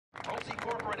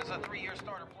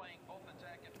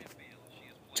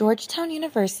Georgetown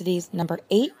University's number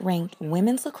 8 ranked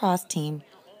women's lacrosse team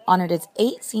honored its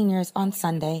 8 seniors on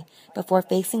Sunday before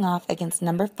facing off against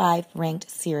number 5 ranked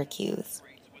Syracuse.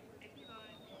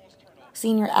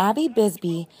 Senior Abby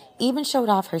Bisbee even showed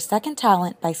off her second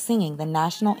talent by singing the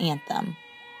national anthem.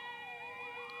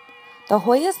 The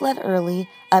Hoyas led early,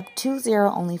 up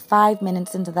 2-0 only 5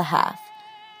 minutes into the half.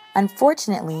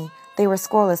 Unfortunately, they were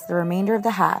scoreless the remainder of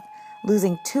the half,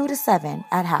 losing 2-7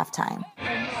 at halftime.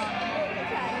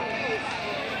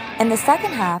 In the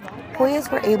second half,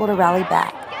 Hoyas were able to rally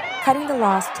back, cutting the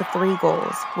loss to 3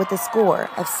 goals with a score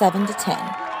of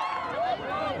 7-10.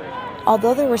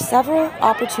 Although there were several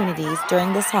opportunities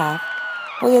during this half,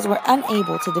 Hoyas were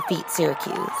unable to defeat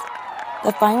Syracuse.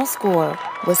 The final score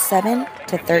was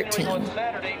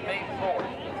 7-13.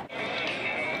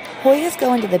 Hoyas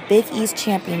go into the Big East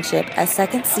Championship as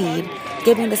second seed,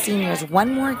 giving the seniors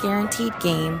one more guaranteed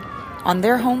game on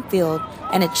their home field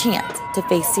and a chance to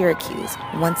face Syracuse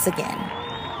once again.